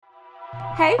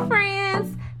Hey,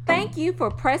 friends! Thank you for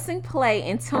pressing play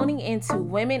and tuning into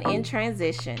Women in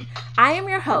Transition. I am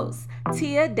your host,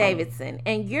 Tia Davidson,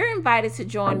 and you're invited to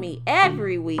join me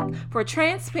every week for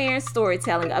transparent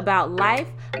storytelling about life,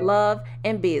 love,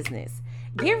 and business.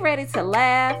 Get ready to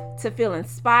laugh, to feel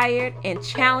inspired, and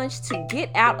challenged to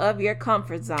get out of your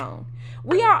comfort zone.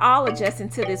 We are all adjusting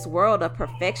to this world of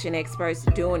perfection experts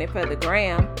doing it for the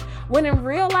gram, when in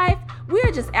real life, we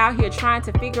are just out here trying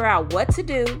to figure out what to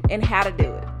do and how to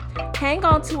do it. Hang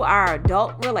on to our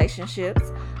adult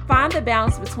relationships, find the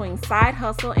balance between side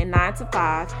hustle and 9 to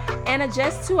 5, and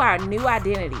adjust to our new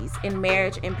identities in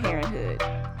marriage and parenthood.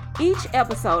 Each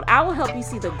episode, I will help you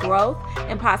see the growth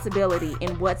and possibility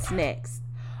in what's next.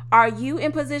 Are you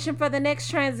in position for the next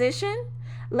transition?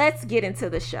 Let's get into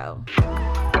the show.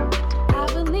 I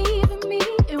believe in me,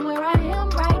 and where I am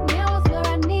right now is where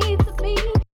I need to be.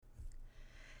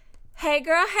 Hey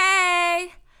girl,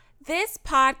 hey! This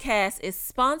podcast is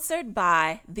sponsored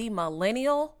by the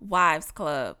Millennial Wives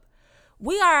Club.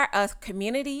 We are a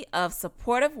community of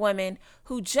supportive women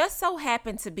who just so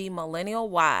happen to be millennial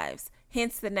wives,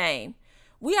 hence the name.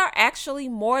 We are actually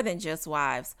more than just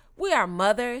wives. We are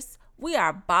mothers, we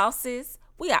are bosses,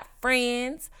 we are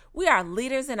friends, we are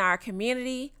leaders in our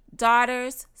community,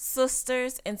 daughters,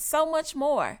 sisters, and so much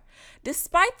more.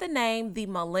 Despite the name, the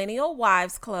Millennial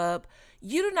Wives Club,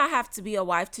 you do not have to be a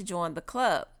wife to join the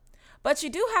club, but you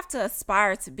do have to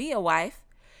aspire to be a wife.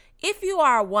 If you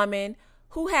are a woman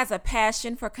who has a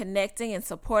passion for connecting and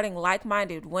supporting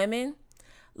like-minded women,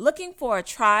 looking for a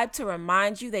tribe to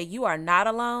remind you that you are not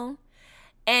alone,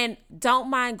 and don't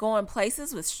mind going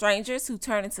places with strangers who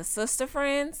turn into sister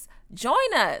friends,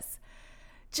 join us.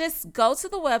 Just go to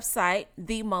the website,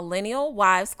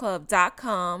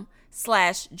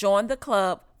 themillennialwivesclub.com/join the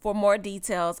club for more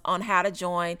details on how to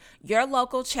join your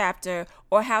local chapter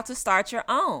or how to start your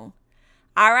own.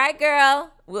 All right,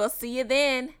 girl, we'll see you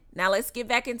then. Now let's get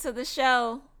back into the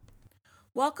show.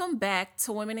 Welcome back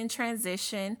to Women in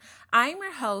Transition. I'm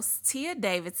your host, Tia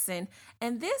Davidson,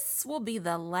 and this will be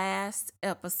the last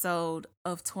episode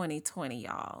of 2020,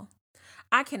 y'all.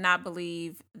 I cannot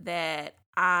believe that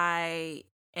I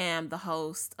am the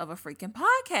host of a freaking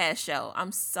podcast show.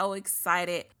 I'm so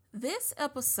excited. This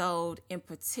episode in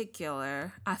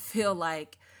particular, I feel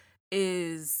like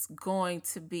is going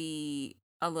to be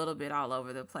a little bit all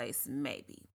over the place,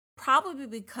 maybe. Probably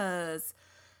because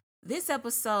this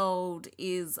episode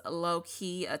is low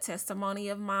key a testimony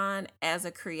of mine as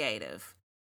a creative.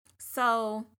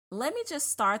 So let me just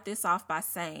start this off by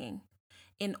saying,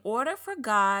 in order for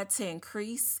God to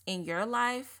increase in your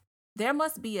life, there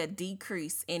must be a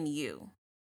decrease in you.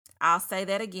 I'll say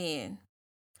that again.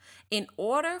 In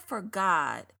order for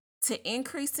God to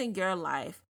increase in your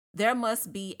life, there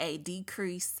must be a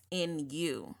decrease in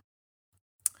you.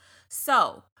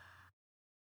 So,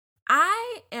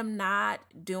 I am not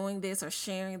doing this or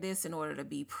sharing this in order to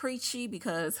be preachy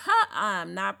because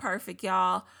I'm not perfect,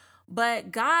 y'all.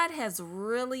 But God has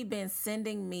really been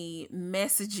sending me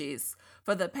messages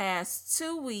for the past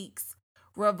 2 weeks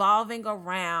revolving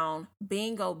around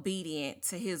being obedient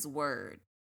to His word,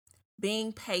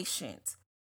 being patient,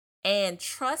 and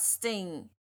trusting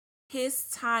His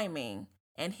timing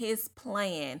and His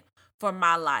plan for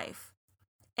my life.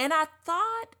 And I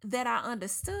thought that I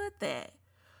understood that.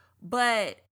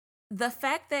 But the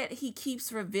fact that He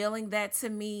keeps revealing that to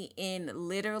me in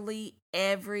literally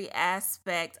every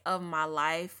aspect of my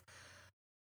life,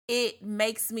 it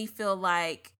makes me feel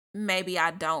like maybe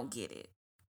I don't get it.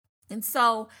 And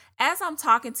so, as I'm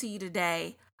talking to you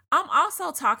today, I'm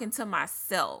also talking to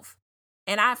myself.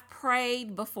 And I've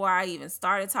prayed before I even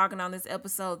started talking on this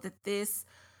episode that this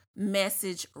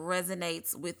message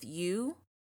resonates with you.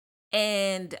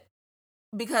 And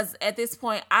because at this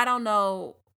point, I don't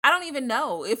even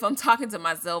know if I'm talking to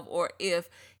myself or if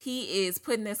He is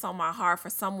putting this on my heart for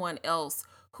someone else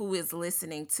who is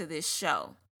listening to this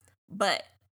show. But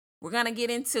we're going to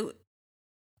get into it.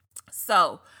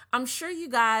 So, I'm sure you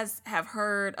guys have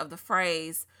heard of the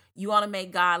phrase, you want to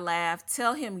make God laugh,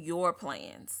 tell Him your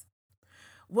plans.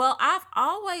 Well, I've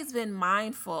always been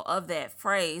mindful of that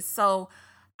phrase, so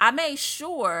I made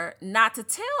sure not to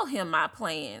tell Him my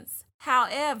plans.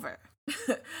 However,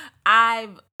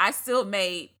 I still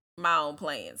made my own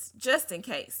plans just in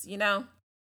case, you know?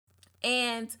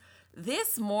 And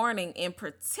this morning in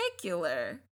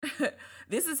particular,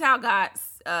 this is how God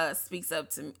speaks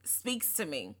to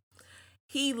me.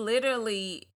 He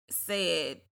literally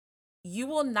said, "You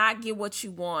will not get what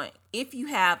you want if you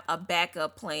have a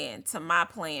backup plan to my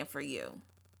plan for you.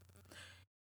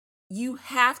 You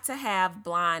have to have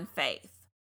blind faith."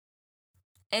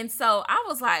 And so I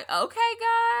was like, okay,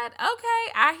 God,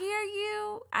 okay, I hear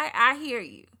you. I hear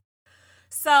you.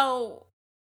 So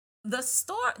the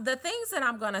things that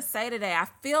I'm going to say today, I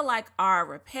feel like are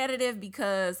repetitive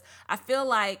because I feel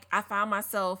like I found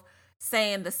myself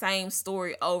saying the same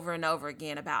story over and over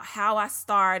again about how I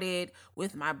started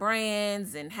with my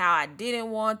brands and how I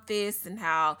didn't want this and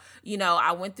how,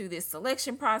 I went through this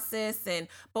selection process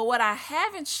but what I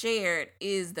haven't shared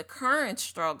is the current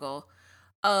struggle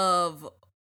of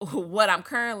what I'm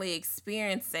currently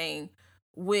experiencing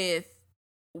with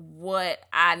what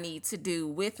I need to do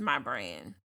with my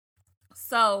brand.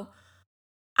 So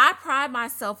I pride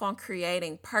myself on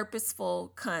creating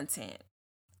purposeful content.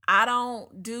 I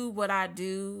don't do what I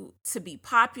do to be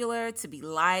popular, to be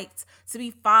liked, to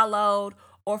be followed,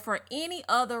 or for any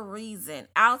other reason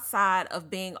outside of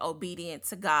being obedient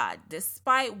to God,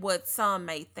 despite what some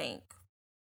may think.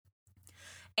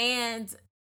 And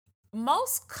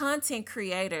most content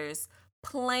creators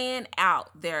plan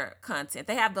out their content.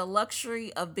 They have the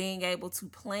luxury of being able to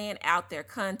plan out their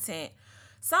content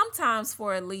sometimes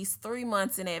for at least 3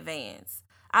 months in advance.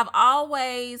 I've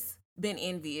always been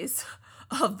envious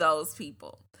of those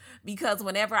people because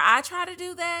whenever I try to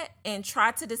do that and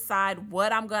try to decide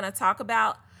what I'm going to talk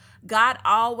about, God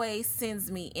always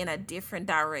sends me in a different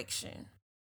direction.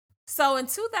 So in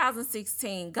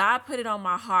 2016, God put it on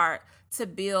my heart to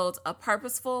build a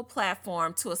purposeful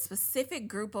platform to a specific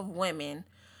group of women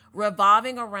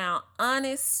revolving around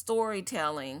honest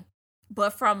storytelling,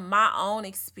 but from my own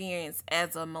experience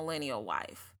as a millennial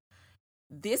wife.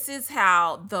 This is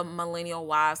how the Millennial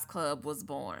Wives Club was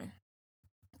born.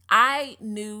 I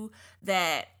knew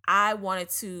that I wanted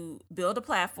to build a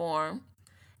platform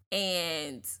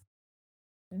and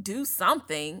do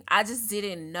something. I just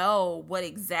didn't know what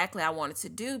exactly I wanted to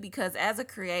do because as a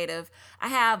creative, I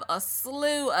have a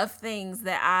slew of things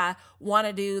that I want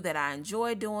to do, that I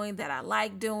enjoy doing, that I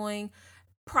like doing,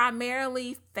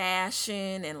 primarily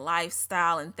fashion and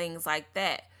lifestyle and things like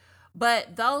that.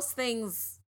 But those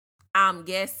things, I'm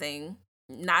guessing,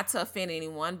 not to offend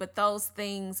anyone, but those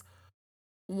things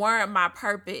weren't my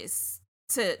purpose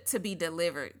to be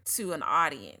delivered to an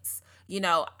audience.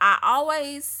 I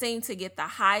always seem to get the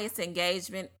highest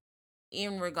engagement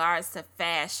in regards to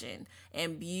fashion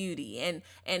and beauty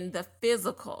and the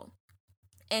physical.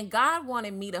 And God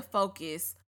wanted me to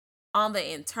focus on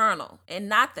the internal and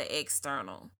not the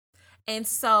external. And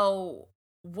so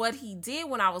what he did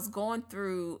when I was going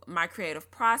through my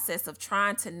creative process of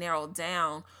trying to narrow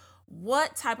down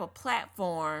what type of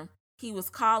platform he was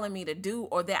calling me to do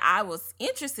or that I was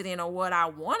interested in or what I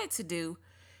wanted to do,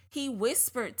 he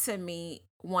whispered to me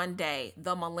one day,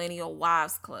 the Millennial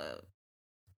Wives Club.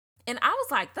 And I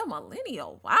was like, the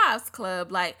Millennial Wives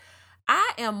Club? Like,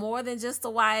 I am more than just a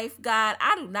wife, God.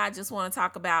 I do not just want to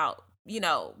talk about,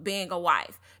 being a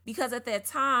wife. Because at that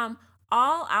time,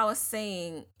 all I was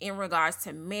saying in regards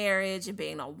to marriage and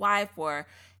being a wife were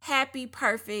happy,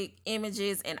 perfect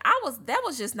images. And that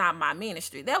was just not my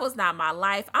ministry. That was not my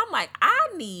life. I'm like, I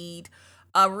need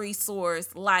a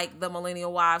resource like the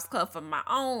Millennial Wives Club for my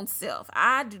own self.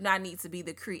 I do not need to be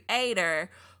the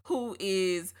creator who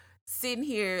is sitting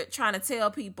here trying to tell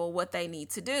people what they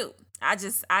need to do. I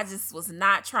just was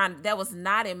not trying, that was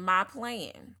not in my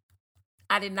plan.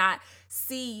 I did not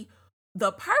see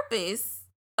the purpose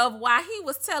of why he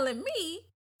was telling me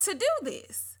to do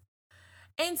this.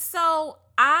 And so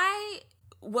I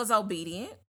was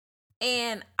obedient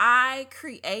and I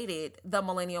created the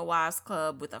Millennial Wives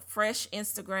Club with a fresh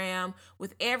Instagram,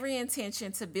 with every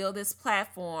intention to build this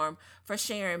platform for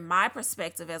sharing my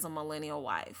perspective as a millennial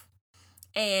wife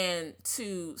and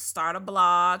to start a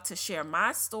blog, to share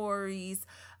my stories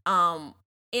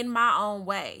in my own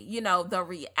way, the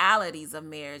realities of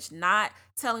marriage, not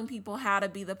telling people how to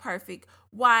be the perfect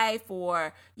wife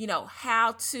or,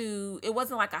 it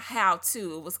wasn't like a how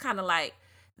to, it was kind of like,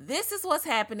 this is what's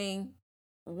happening.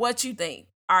 What you think?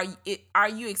 Are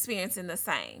you experiencing the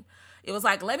same? It was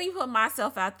like, let me put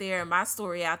myself out there and my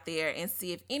story out there and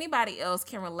see if anybody else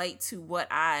can relate to what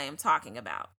I am talking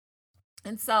about.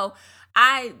 And so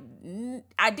I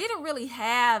didn't really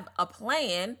have a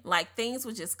plan, like things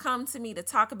would just come to me to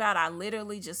talk about. I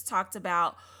literally just talked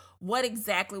about what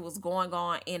exactly was going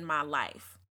on in my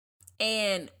life.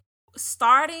 And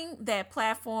starting that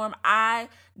platform, I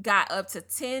got up to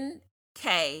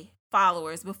 10K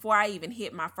followers before I even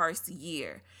hit my first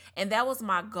year. And that was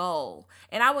my goal.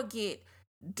 And I would get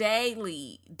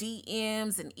daily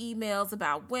DMs and emails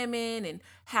about women and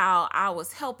how I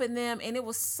was helping them. And it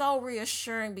was so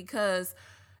reassuring because,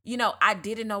 I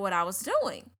didn't know what I was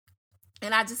doing.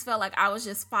 And I just felt like I was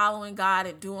just following God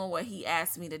and doing what he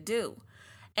asked me to do.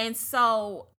 And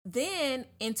so then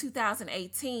in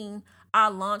 2018, I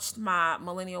launched my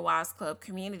Millennial Wives Club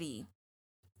community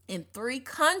in 3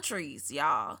 countries,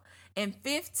 y'all, in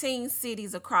 15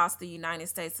 cities across the United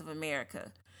States of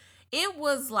America. It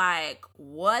was like,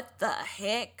 what the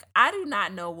heck? I do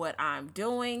not know what I'm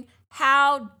doing.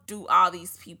 How do all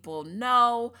these people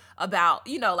know about,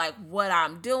 like what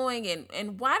I'm doing,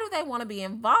 and why do they want to be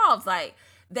involved? Like,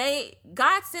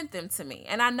 God sent them to me,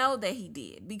 and I know that he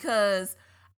did, because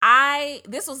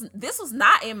this was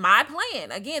not in my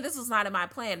plan. Again, this was not in my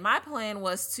plan. My plan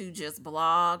was to just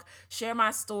blog, share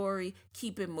my story,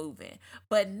 keep it moving.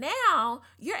 But now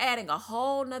you're adding a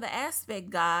whole nother aspect,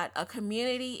 God, a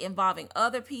community involving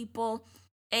other people,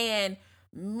 and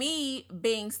me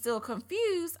being still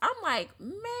confused. I'm like,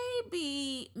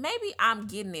 maybe I'm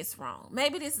getting this wrong.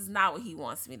 Maybe this is not what he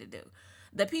wants me to do.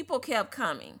 The people kept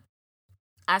coming.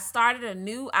 I started a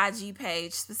new IG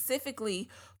page specifically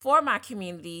for my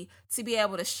community to be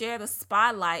able to share the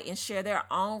spotlight and share their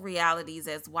own realities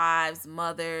as wives,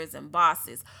 mothers, and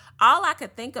bosses. All I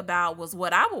could think about was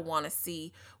what I would want to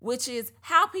see, which is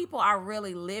how people are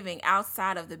really living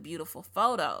outside of the beautiful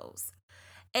photos.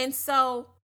 And so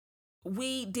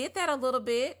we did that a little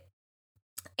bit.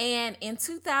 And in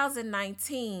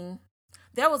 2019,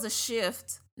 there was a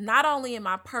shift, not only in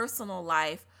my personal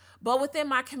life, but within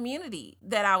my community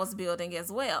that I was building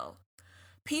as well.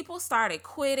 People started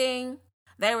quitting.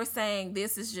 They were saying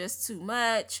this is just too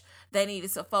much. They needed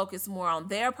to focus more on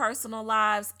their personal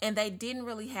lives, and they didn't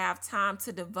really have time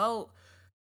to devote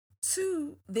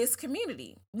to this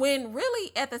community. When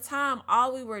really at the time,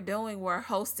 all we were doing were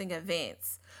hosting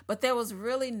events, but there was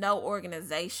really no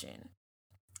organization.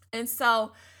 And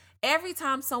so every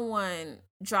time someone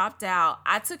dropped out,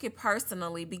 I took it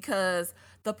personally, because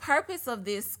the purpose of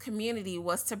this community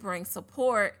was to bring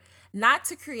support, not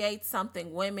to create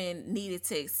something women needed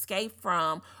to escape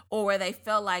from, or where they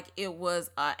felt like it was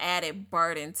an added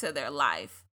burden to their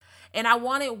life. And I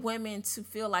wanted women to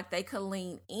feel like they could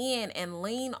lean in and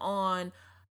lean on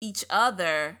each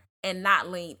other and not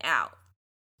lean out.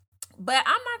 But I'm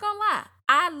not going to lie,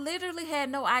 I literally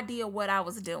had no idea what I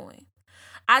was doing.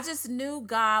 I just knew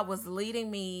God was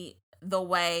leading me the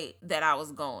way that I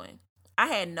was going. I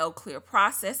had no clear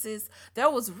processes. There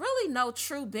was really no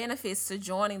true benefits to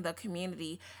joining the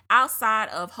community outside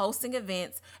of hosting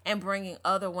events and bringing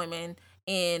other women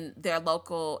in their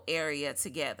local area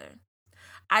together.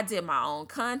 I did my own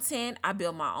content. I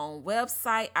built my own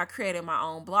website. I created my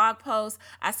own blog posts.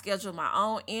 I scheduled my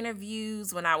own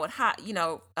interviews when I would,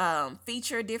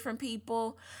 feature different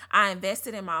people. I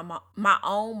invested in my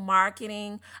own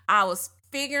marketing. I was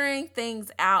figuring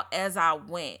things out as I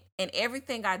went, and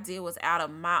everything I did was out of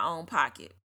my own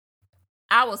pocket.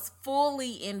 I was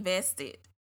fully invested.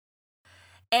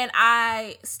 And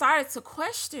I started to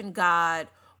question God,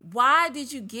 why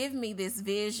did you give me this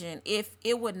vision if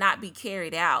it would not be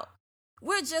carried out?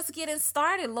 We're just getting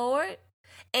started, Lord.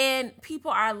 And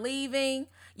people are leaving.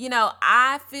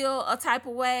 I feel a type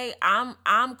of way.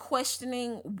 I'm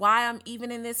questioning why I'm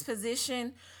even in this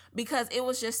position, because it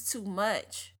was just too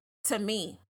much to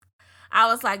me. I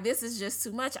was like, this is just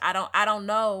too much. I don't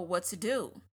know what to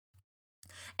do.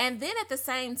 And then at the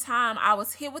same time, I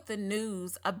was hit with the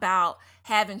news about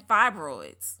having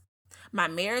fibroids. My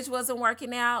marriage wasn't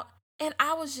working out, and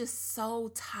I was just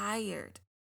so tired.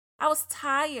 I was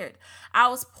tired. I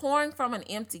was pouring from an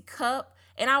empty cup,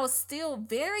 and I was still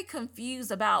very confused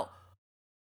about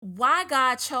why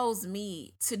God chose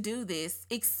me to do this,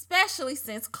 especially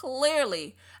since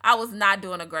clearly I was not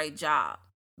doing a great job,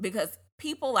 because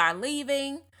people are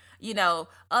leaving.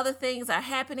 Other things are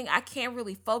happening. I can't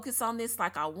really focus on this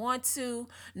like I want to.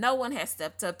 No one has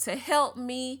stepped up to help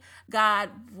me.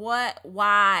 God, what,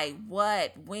 why,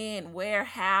 what, when, where,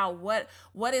 how,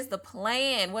 what is the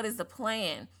plan? What is the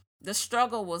plan? The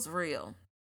struggle was real.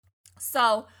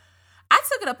 So I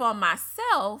took it upon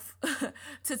myself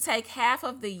to take half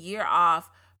of the year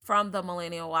off from the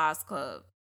Millennial Wives Club.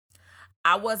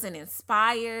 I wasn't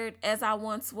inspired as I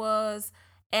once was,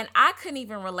 and I couldn't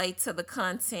even relate to the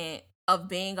content of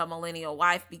being a millennial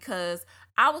wife, because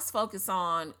I was focused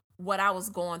on what I was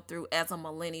going through as a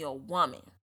millennial woman: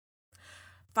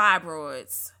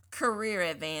 fibroids, career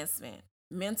advancement,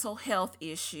 mental health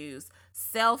issues,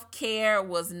 self care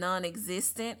was non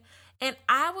existent. And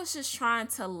I was just trying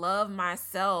to love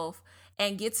myself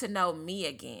and get to know me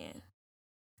again.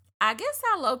 I guess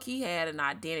I low key had an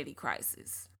identity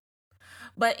crisis.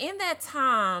 But in that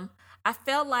time, I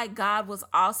felt like God was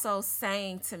also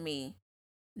saying to me,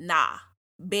 nah,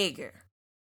 bigger.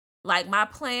 Like, my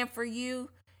plan for you,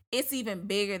 it's even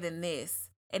bigger than this.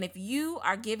 And if you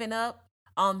are giving up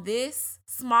on this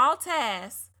small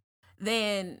task,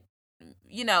 then,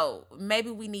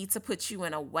 maybe we need to put you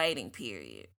in a waiting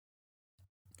period.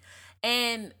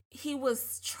 And he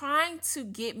was trying to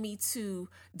get me to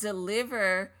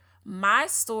deliver my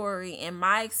story and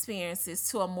my experiences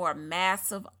to a more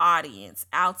massive audience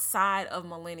outside of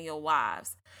millennial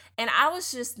wives. And I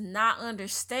was just not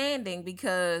understanding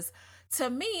because to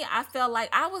me, I felt like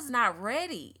I was not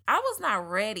ready. I was not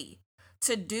ready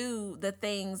to do the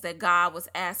things that God was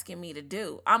asking me to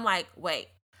do. I'm like, wait,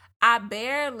 I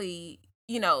barely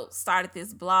started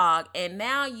this blog and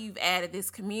now you've added this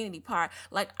community part.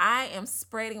 Like, I am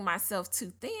spreading myself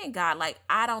too thin, God. Like,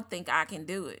 I don't think I can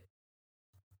do it.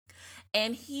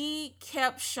 And he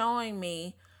kept showing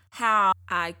me how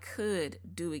I could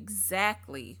do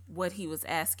exactly what he was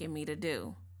asking me to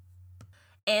do.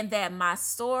 And that my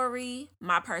story,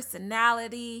 my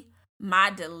personality, my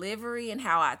delivery, and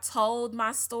how I told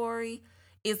my story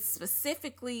is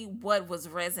specifically what was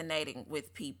resonating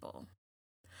with people.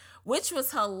 Which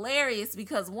was hilarious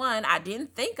because, one, I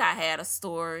didn't think I had a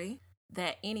story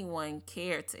that anyone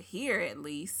cared to hear, at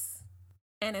least.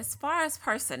 And as far as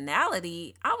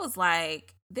personality, I was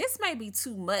like, this may be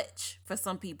too much for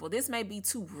some people. This may be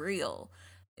too real.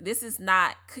 This is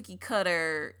not cookie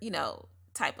cutter,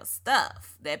 type of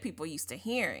stuff that people used to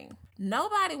hearing.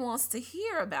 Nobody wants to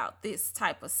hear about this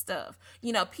type of stuff.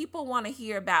 People want to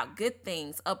hear about good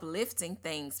things, uplifting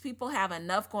things. People have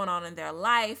enough going on in their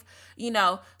life,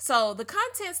 so the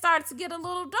content started to get a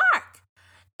little dark.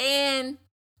 And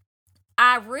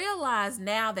I realized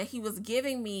now that he was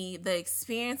giving me the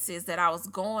experiences that I was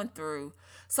going through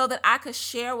so that I could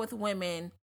share with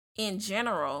women in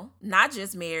general, not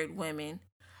just married women,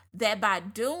 that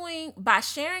by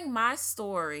sharing my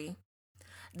story,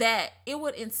 that it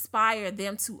would inspire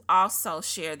them to also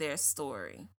share their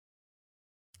story.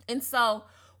 And so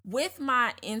with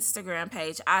my Instagram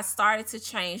page, I started to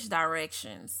change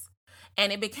directions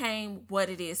and it became what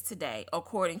it is today,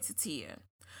 according to Tia,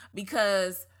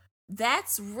 because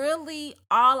that's really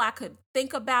all I could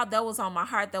think about. That was on my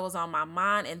heart, that was on my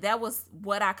mind, and that was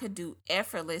what I could do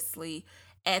effortlessly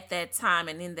at that time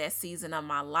and in that season of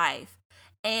my life.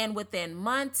 And within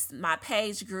months, my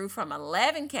page grew from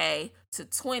 11K to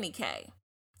 20K.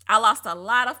 I lost a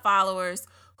lot of followers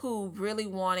who really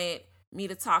wanted me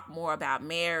to talk more about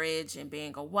marriage and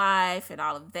being a wife and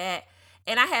all of that.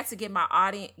 And I had to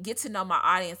get to know my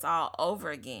audience all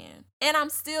over again. And I'm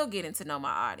still getting to know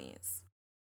my audience.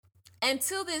 And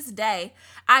to this day,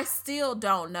 I still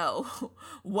don't know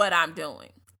what I'm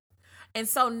doing. And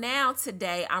so now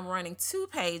today I'm running 2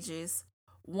 pages,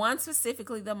 one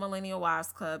specifically the Millennial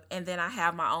Wives Club, and then I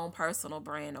have my own personal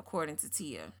brand, according to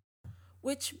Tia,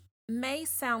 which may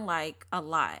sound like a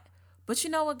lot. But you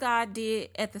know what God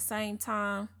did at the same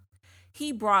time?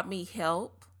 He brought me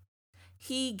help.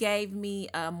 He gave me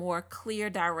a more clear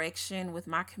direction with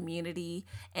my community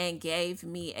and gave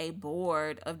me a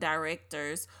board of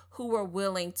directors who were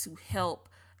willing to help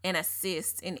and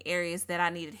assist in areas that I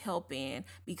needed help in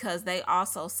because they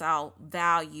also saw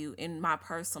value in my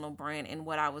personal brand and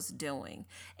what I was doing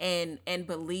and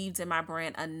believed in my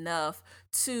brand enough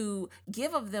to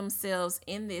give of themselves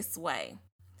in this way.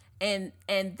 And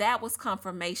that was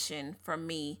confirmation for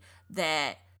me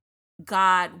that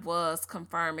God was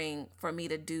confirming for me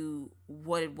to do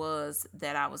what it was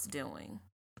that I was doing.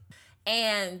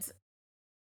 And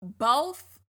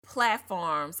both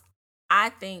platforms, I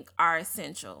think, are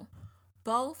essential.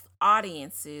 Both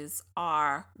audiences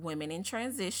are women in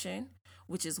transition,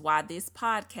 which is why this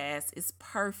podcast is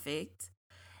perfect.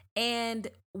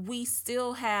 And we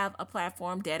still have a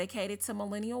platform dedicated to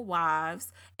millennial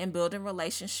wives and building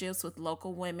relationships with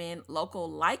local women, local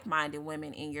like-minded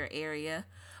women in your area.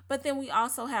 But then we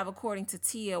also have, according to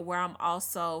Tia, where I'm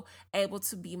also able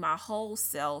to be my whole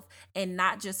self and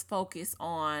not just focus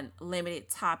on limited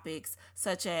topics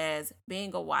such as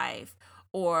being a wife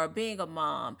or being a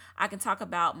mom. I can talk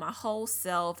about my whole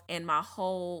self and my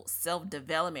whole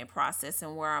self-development process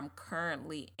and where I'm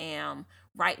currently am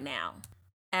right now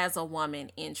as a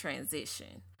woman in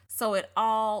transition. So it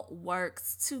all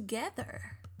works together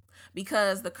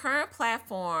because the current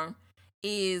platform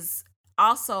is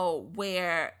also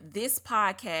where this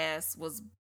podcast was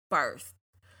birthed,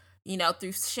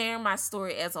 through sharing my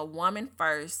story as a woman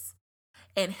first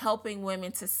and helping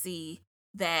women to see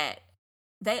that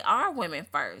they are women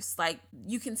first. Like,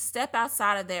 you can step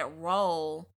outside of that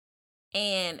role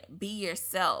and be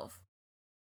yourself.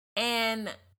 And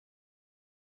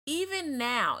even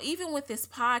now, even with this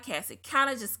podcast, it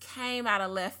kind of just came out of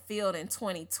left field in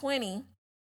 2020.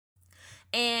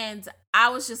 And I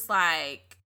was just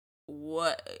like,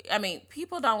 what? I mean,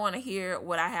 people don't want to hear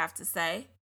what I have to say.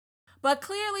 But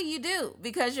clearly you do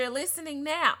because you're listening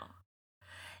now.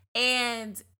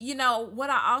 And, what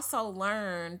I also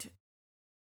learned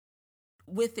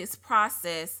with this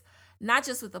process, not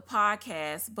just with the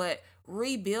podcast, but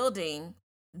rebuilding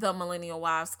the Millennial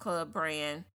Wives Club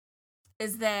brand,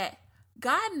 is that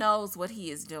God knows what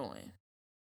He is doing,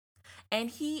 and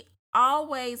He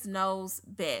always knows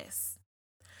best.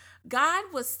 God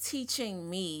was teaching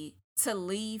me to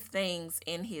leave things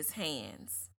in His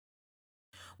hands.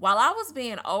 While I was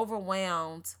being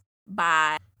overwhelmed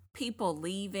by people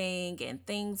leaving and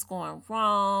things going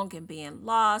wrong and being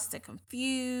lost and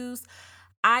confused,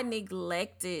 I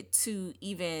neglected to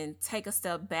even take a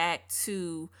step back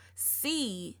to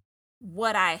see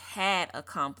what I had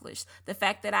accomplished. The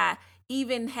fact that I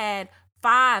even had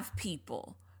 5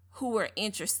 people who were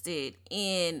interested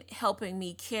in helping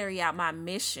me carry out my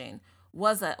mission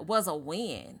was a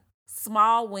win.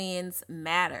 Small wins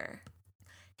matter.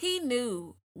 He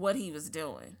knew what he was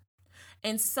doing.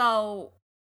 And so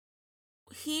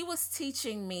he was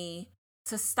teaching me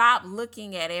to stop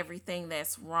looking at everything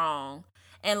that's wrong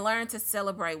and learn to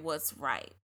celebrate what's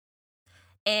right.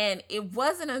 And it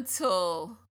wasn't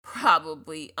until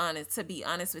probably honest to be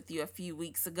honest with you a few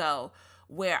weeks ago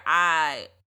where I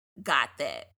got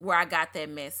that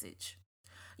message.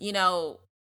 You know,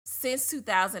 since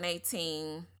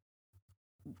 2018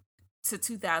 to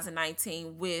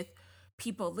 2019, with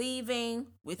people leaving,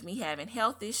 with me having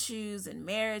health issues and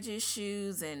marriage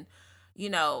issues and, you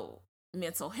know,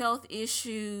 mental health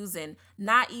issues, and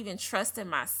not even trusting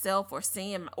myself or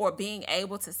seeing or being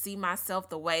able to see myself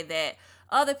the way that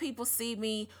other people see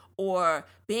me, or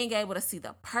being able to see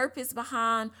the purpose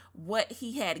behind what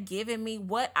He had given me,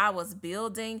 what I was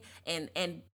building, and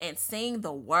seeing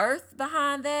the worth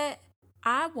behind that.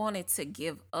 I wanted to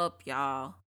give up,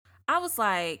 y'all. I was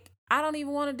like, I don't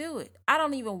even want to do it. I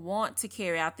don't even want to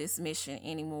carry out this mission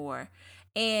anymore.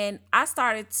 And I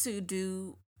started to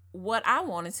do what I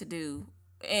wanted to do.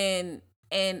 And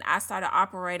I started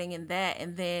operating in that,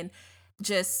 and then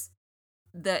just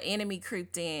the enemy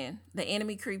creeped in. The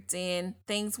enemy creeped in.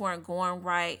 Things weren't going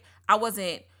right. I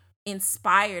wasn't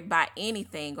inspired by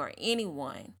anything or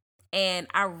anyone. And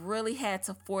I really had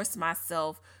to force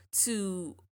myself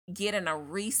to get in a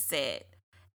reset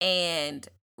and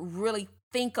really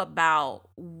think about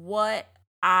what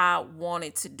I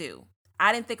wanted to do.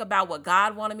 I didn't think about what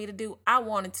God wanted me to do. I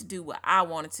wanted to do what I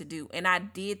wanted to do. And I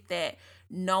did that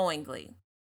knowingly.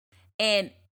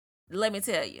 And let me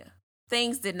tell you,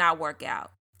 things did not work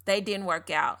out. They didn't work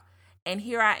out. And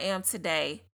here I am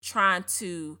today trying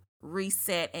to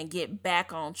reset and get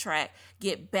back on track,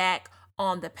 get back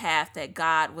on the path that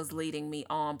God was leading me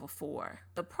on before.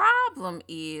 The problem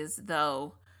is,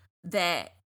 though,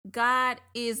 that God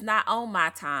is not on my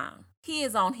time. He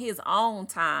is on His own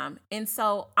time. And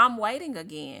so I'm waiting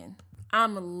again.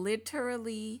 I'm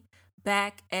literally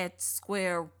back at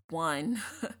square one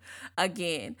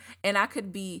again. And I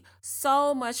could be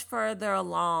so much further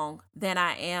along than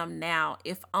I am now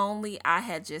if only I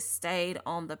had just stayed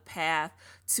on the path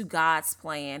to God's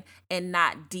plan and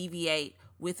not deviate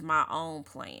with my own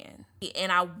plan.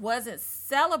 And I wasn't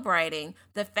celebrating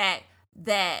the fact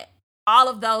that all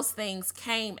of those things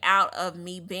came out of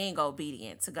me being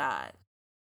obedient to God.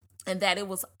 And that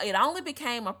it only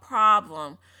became a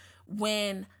problem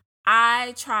when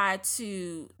I tried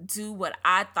to do what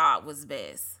I thought was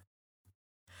best.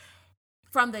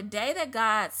 From the day that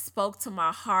God spoke to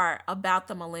my heart about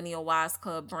the Millennial Wives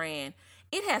Club brand,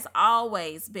 it has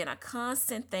always been a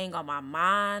constant thing on my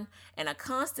mind and a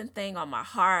constant thing on my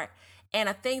heart, and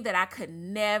a thing that I could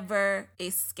never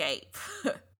escape.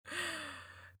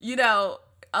 You know,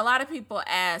 a lot of people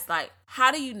ask, like,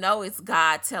 how do you know it's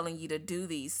God telling you to do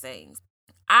these things?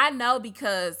 I know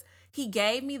because He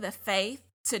gave me the faith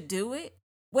to do it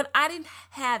when I didn't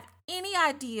have any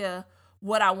idea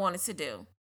what I wanted to do.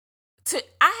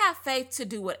 I have faith to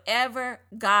do whatever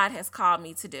God has called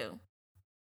me to do.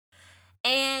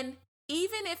 And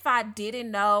even if I didn't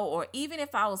know, or even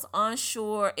if I was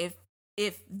unsure if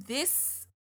this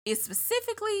is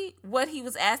specifically what He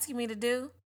was asking me to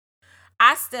do,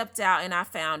 I stepped out and I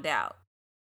found out.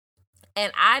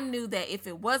 And I knew that if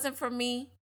it wasn't for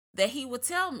me, that He would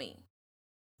tell me.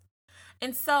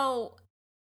 And so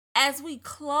as we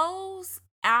close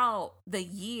out the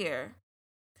year,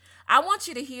 I want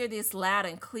you to hear this loud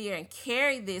and clear and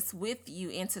carry this with you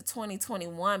into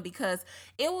 2021, because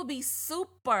it will be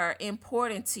super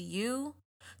important to you,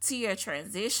 to your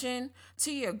transition,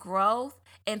 to your growth,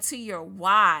 and to your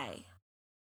why.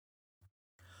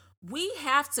 We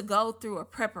have to go through a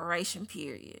preparation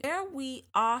period. Where we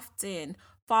often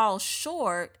fall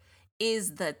short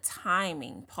is the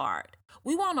timing part.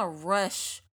 We want to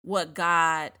rush what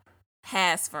God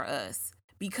has for us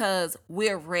because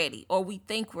we're ready or we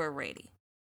think we're ready.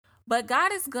 But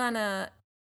God is gonna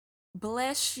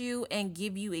bless you and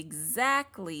give you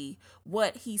exactly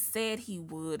what He said He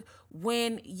would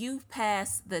when you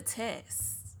pass the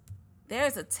test.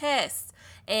 There's a test.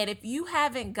 And if you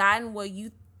haven't gotten what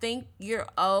you think you're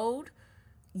owed,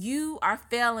 you are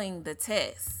failing the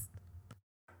test.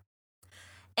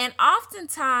 And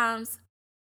oftentimes,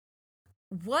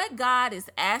 what God is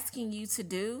asking you to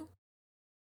do,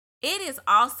 it is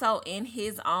also in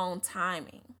His own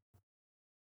timing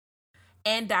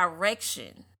and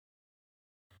direction.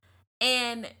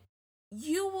 And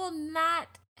you will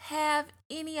not have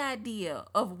any idea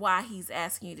of why He's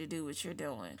asking you to do what you're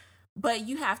doing. But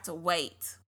you have to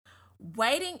wait.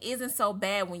 Waiting isn't so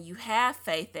bad when you have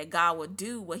faith that God will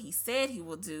do what He said He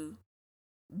will do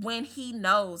when He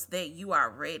knows that you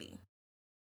are ready.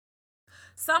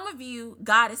 Some of you,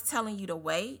 God is telling you to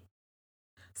wait.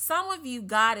 Some of you,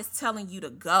 God is telling you to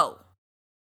go.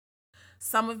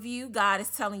 Some of you, God is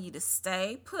telling you to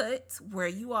stay put where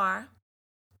you are.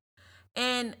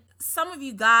 And some of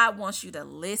you, God wants you to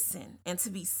listen and to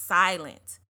be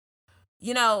silent.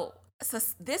 You know, so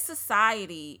this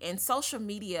society and social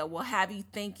media will have you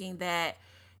thinking that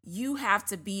you have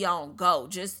to be on go.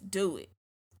 Just do it.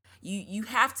 You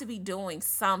have to be doing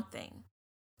something.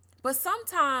 But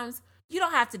sometimes you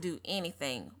don't have to do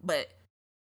anything but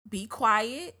be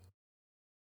quiet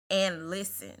and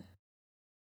listen.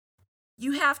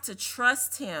 You have to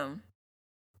trust Him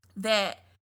that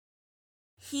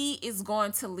He is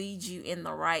going to lead you in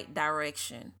the right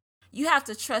direction. You have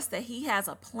to trust that He has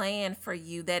a plan for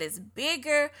you that is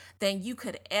bigger than you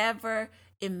could ever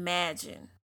imagine.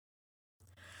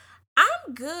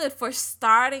 I'm good for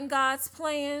starting God's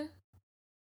plan,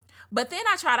 but then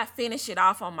I try to finish it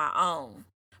off on my own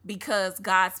because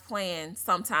God's plan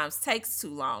sometimes takes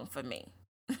too long for me.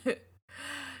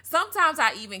 Sometimes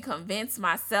I even convince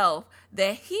myself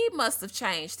that He must have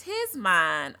changed His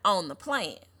mind on the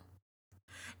plan.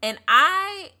 And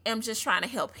I am just trying to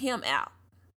help Him out.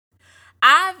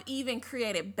 I've even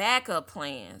created backup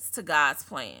plans to God's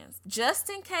plans just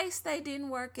in case they didn't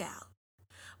work out.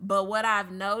 But what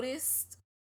I've noticed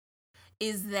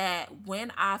is that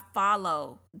when I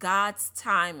follow God's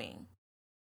timing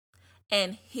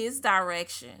and His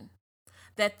direction,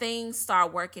 that things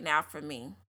start working out for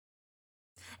me.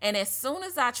 And as soon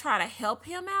as I try to help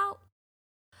Him out,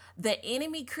 the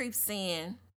enemy creeps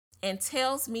in and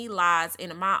tells me lies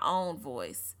in my own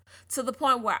voice to the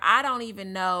point where I don't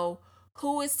even know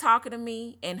who is talking to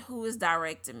me and who is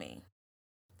directing me.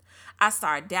 I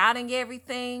start doubting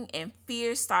everything and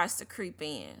fear starts to creep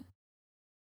in.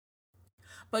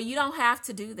 But you don't have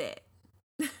to do that.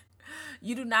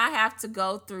 You do not have to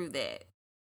go through that.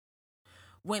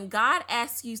 When God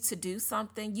asks you to do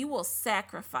something, you will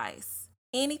sacrifice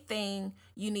anything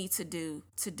you need to do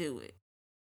it.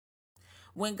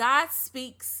 When God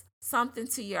speaks something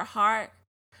to your heart,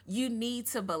 you need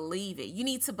to believe it. You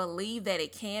need to believe that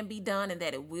it can be done and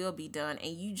that it will be done.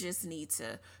 And you just need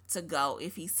to go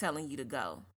if He's telling you to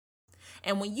go.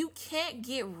 And when you can't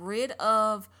get rid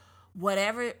of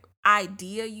whatever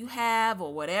idea you have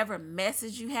or whatever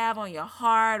message you have on your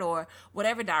heart or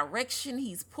whatever direction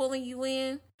He's pulling you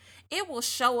in, it will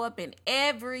show up in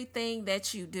everything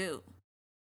that you do.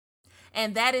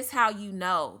 And that is how you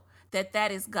know that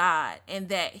that is God and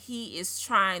that He is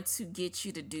trying to get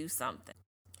you to do something.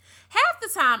 Half the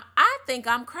time, I think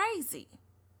I'm crazy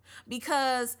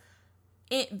because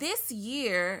this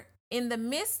year, in the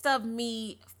midst of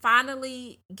me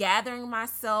finally gathering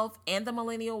myself and the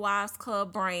Millennial Wives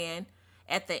Club brand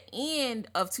at the end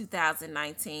of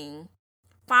 2019,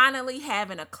 finally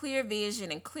having a clear vision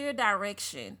and clear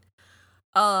direction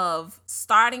of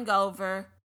starting over,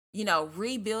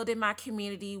 rebuilding my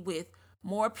community with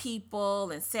more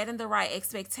people and setting the right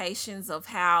expectations of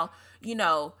how,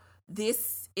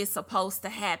 this is supposed to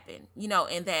happen,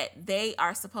 and that they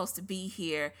are supposed to be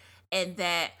here and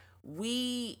that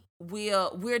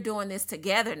we're doing this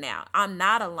together now. I'm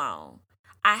not alone.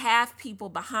 I have people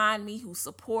behind me who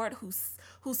support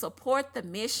the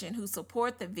mission, who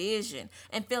support the vision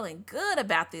and feeling good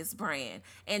about this brand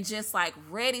and just like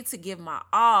ready to give my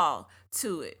all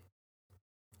to it.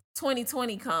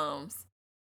 2020 comes,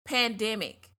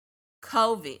 pandemic,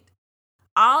 COVID,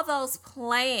 all those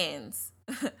plans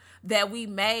that we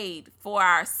made for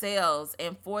ourselves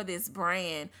and for this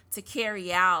brand to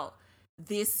carry out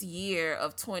this year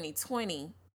of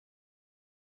 2020,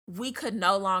 we could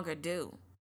no longer do.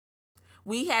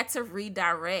 We had to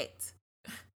redirect.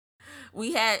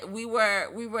 We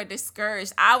were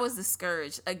discouraged. I was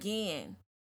discouraged again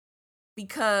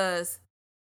because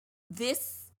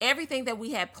this Everything that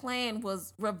we had planned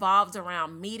was revolved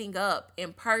around meeting up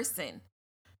in person,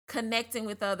 connecting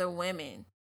with other women.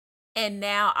 And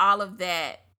now all of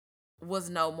that was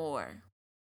no more.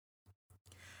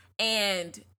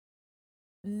 And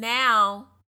now,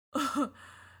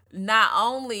 not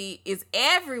only is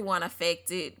everyone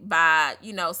affected by,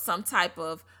 some type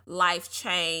of life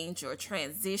change or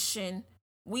transition,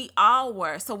 we all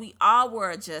were. So we all were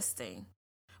adjusting.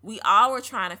 We all were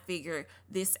trying to figure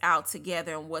this out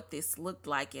together and what this looked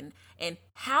like, and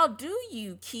how do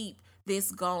you keep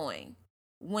this going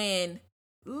when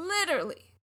literally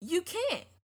you can't.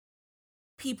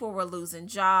 People were losing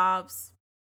jobs.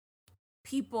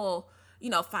 People,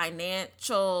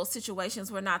 financial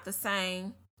situations were not the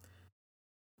same.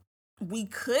 We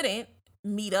couldn't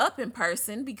meet up in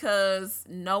person because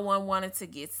no one wanted to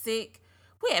get sick.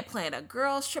 We had planned a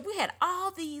girls' trip. We had all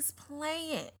these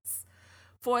plans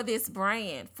for this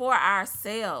brand, for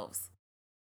ourselves,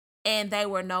 and they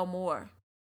were no more.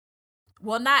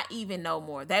 Well, not even no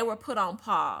more. They were put on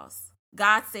pause.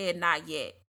 God said, not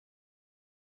yet.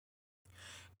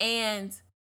 And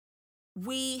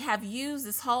we have used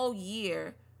this whole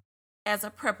year as a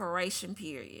preparation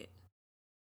period.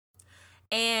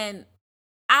 And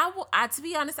to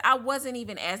be honest, I wasn't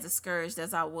even as discouraged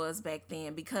as I was back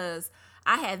then, because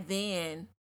I had then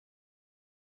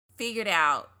figured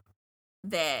out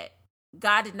that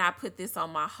God did not put this on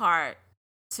my heart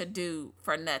to do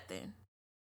for nothing.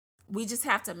 We just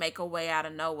have to make a way out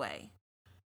of no way.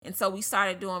 And so we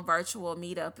started doing virtual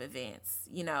meetup events,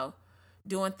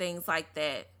 doing things like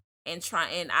that,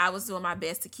 and I was doing my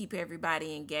best to keep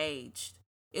everybody engaged.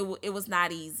 It was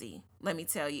not easy. Let me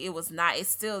tell you, it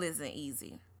still isn't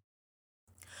easy.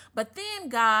 But then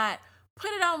God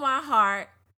put it on my heart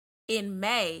in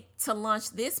May to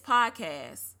launch this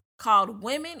podcast called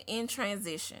Women in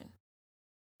Transition.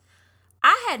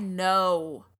 I had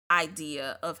no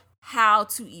idea of how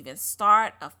to even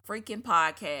start a freaking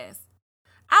podcast.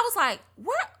 I was like,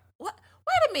 what?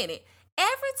 Wait a minute.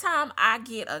 Every time I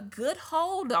get a good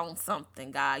hold on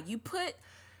something, God, you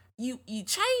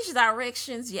change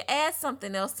directions, you add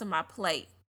something else to my plate.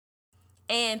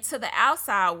 And to the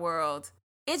outside world,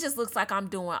 it just looks like I'm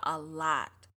doing a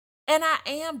lot. And I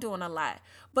am doing a lot.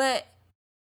 But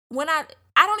when I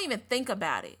don't even think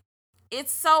about it.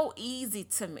 It's so easy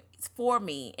for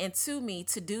me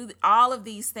to do all of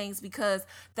these things because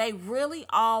they really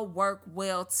all work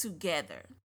well together.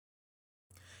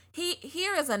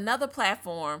 Here is another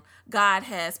platform God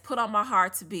has put on my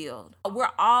heart to build.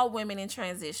 We're all women in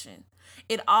transition.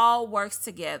 It all works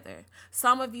together.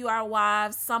 Some of you are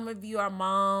wives, some of you are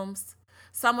moms,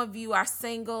 some of you are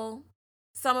single,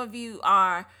 some of you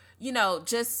are,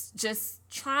 just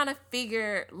trying to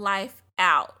figure life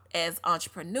out as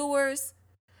entrepreneurs,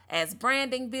 as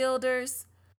branding builders.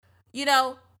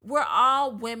 We're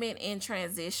all women in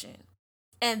transition.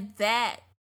 And that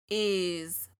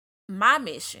is my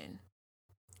mission,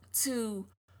 to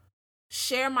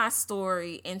share my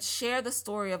story and share the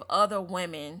story of other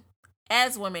women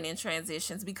as women in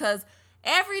transitions, because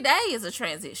every day is a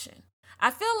transition. I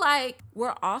feel like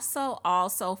we're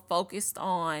also focused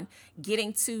on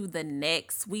getting to the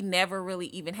next. We never really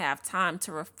even have time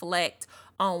to reflect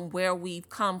on where we've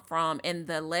come from and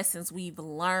the lessons we've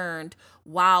learned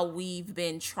while we've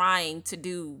been trying to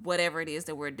do whatever it is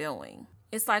that we're doing.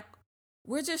 It's like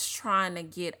we're just trying to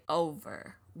get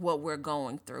over what we're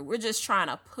going through. We're just trying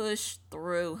to push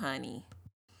through, honey.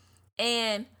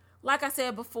 And like I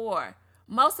said before,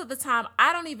 most of the time,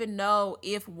 I don't even know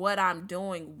if what I'm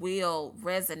doing will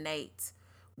resonate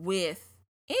with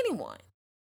anyone.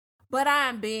 But I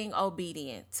am being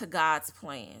obedient to God's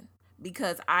plan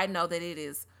because I know that it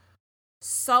is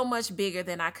so much bigger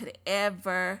than I could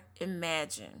ever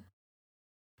imagine.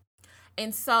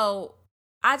 And so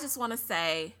I just want to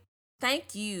say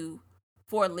thank you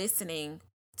for listening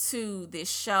to this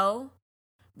show,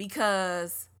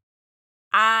 because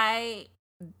I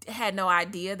had no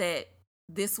idea that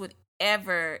this would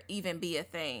ever even be a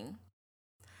thing.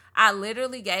 I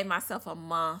literally gave myself a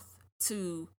month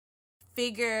to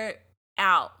figure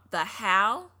out the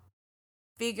how,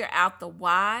 figure out the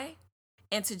why,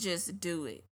 and to just do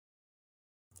it.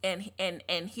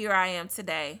 And here I am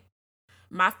today.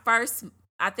 My first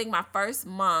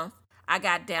month, I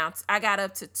got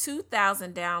up to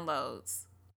 2,000 downloads.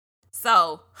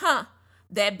 So,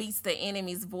 that beats the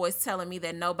enemy's voice telling me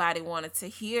that nobody wanted to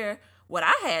hear what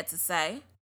I had to say.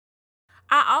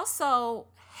 I also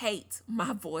hate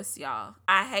my voice, y'all.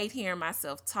 I hate hearing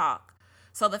myself talk.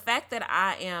 So the fact that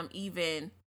I am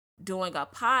even doing a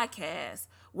podcast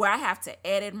where I have to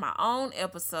edit my own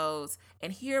episodes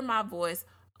and hear my voice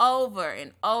over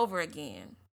and over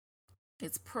again,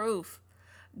 It's proof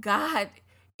God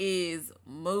is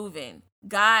moving.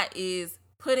 God is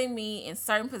putting me in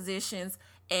certain positions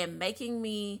and making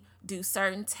me do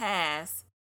certain tasks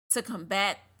to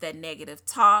combat that negative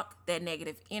talk, that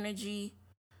negative energy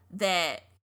that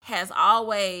has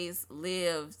always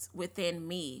lived within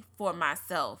me for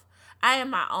myself. I am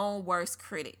my own worst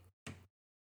critic.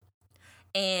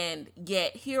 And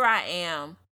yet here I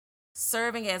am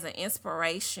serving as an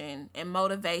inspiration and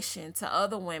motivation to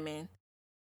other women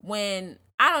when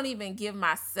I don't even give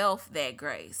myself that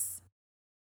grace.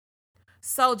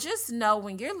 So just know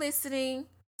when you're listening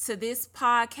to this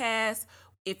podcast,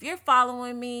 if you're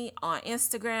following me on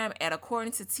Instagram at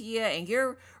According to Tia and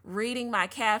you're reading my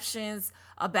captions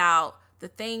about the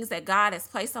things that God has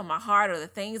placed on my heart or the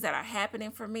things that are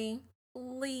happening for me,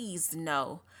 please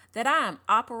know that I am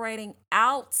operating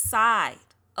outside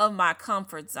of my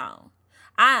comfort zone.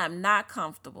 I am not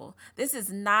comfortable. This is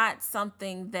not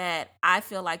something that I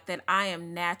feel like that I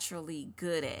am naturally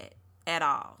good at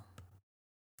all.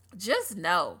 Just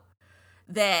know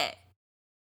that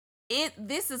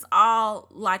this is all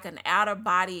like an outer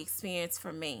body experience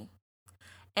for me.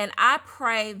 And I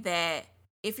pray that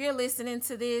if you're listening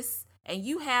to this and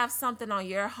you have something on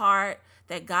your heart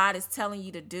that God is telling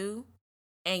you to do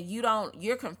and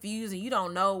you're confused and you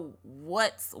don't know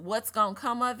what's going to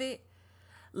come of it,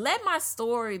 let my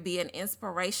story be an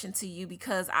inspiration to you,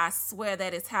 because I swear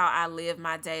that is how I live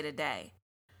my day to day.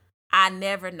 I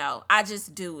never know. I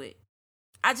just do it.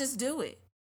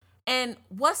 And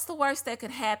what's the worst that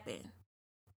could happen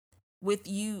with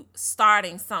you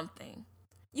starting something?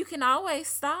 You can always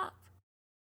stop.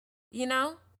 You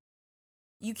know?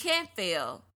 You can't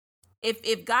fail.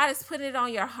 If God has put it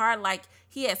on your heart like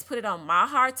he has put it on my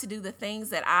heart to do the things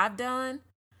that I've done,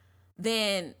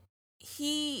 then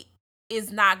he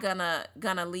is not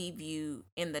gonna leave you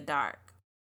in the dark.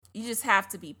 You just have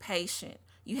to be patient.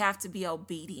 You have to be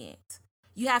obedient.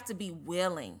 You have to be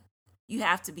willing. You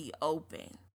have to be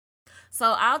open.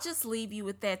 So I'll just leave you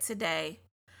with that today.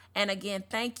 And again,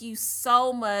 thank you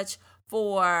so much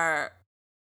for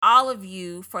all of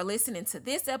you for listening to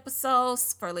this episode,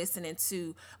 for listening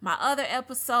to my other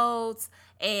episodes.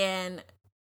 And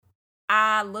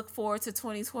I look forward to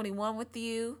 2021 with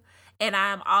you. And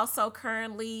I'm also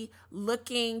currently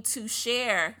looking to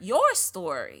share your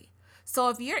story. So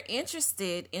if you're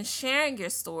interested in sharing your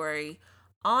story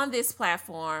on this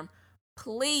platform,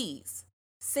 please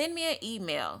send me an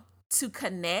email to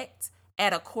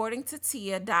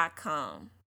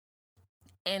connect@accordingtotia.com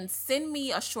and send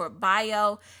me a short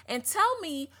bio and tell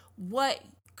me what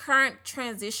current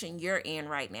transition you're in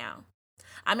right now.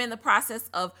 I'm in the process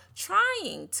of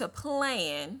trying to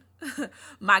plan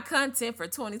my content for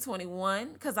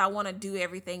 2021 because I want to do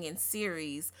everything in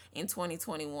series in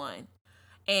 2021.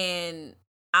 And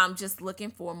I'm just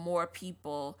looking for more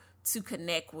people to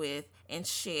connect with and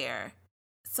share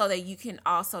so that you can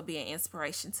also be an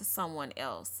inspiration to someone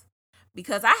else.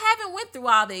 Because I haven't went through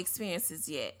all the experiences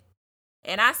yet.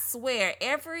 And I swear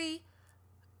every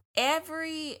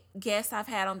guest I've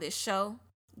had on this show,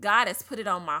 God has put it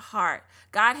on my heart.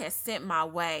 God has sent my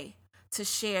way to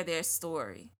share their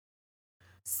story.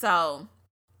 So,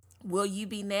 will you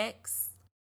be next?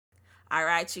 All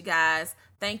right, you guys.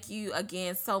 Thank you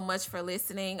again so much for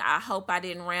listening. I hope I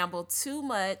didn't ramble too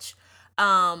much.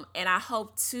 And I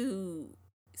hope to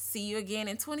see you again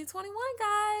in 2021,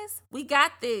 guys. We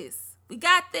got this.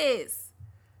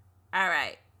 All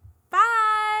right.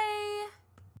 Bye.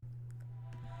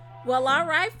 Well, all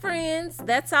right, friends,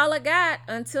 that's all I got.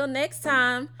 Until next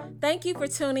time, thank you for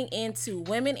tuning in to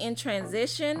Women in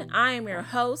Transition. I am your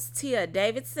host, Tia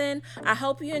Davidson. I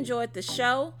hope you enjoyed the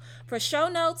show. For show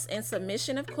notes and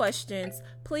submission of questions,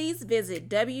 please visit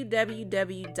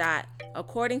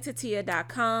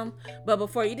www.accordingtotia.com. But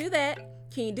before you do that,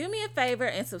 can you do me a favor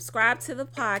and subscribe to the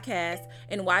podcast?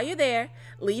 And while you're there,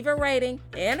 leave a rating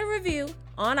and a review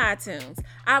on iTunes.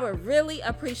 I would really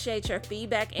appreciate your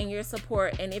feedback and your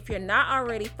support. And if you're not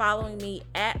already following me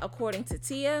at According to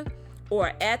Tia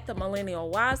or at the Millennial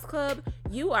Wives Club,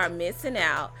 you are missing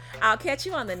out. I'll catch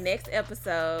you on the next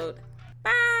episode.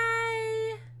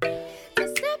 Bye. To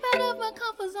step out of my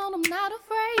comfort zone, I'm not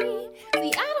afraid.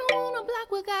 See, I don't want to block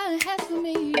what God has for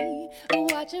me.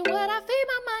 Watching what I feed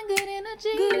my mind, good energy.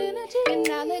 And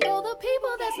I let go the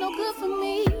people that's no good for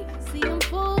me.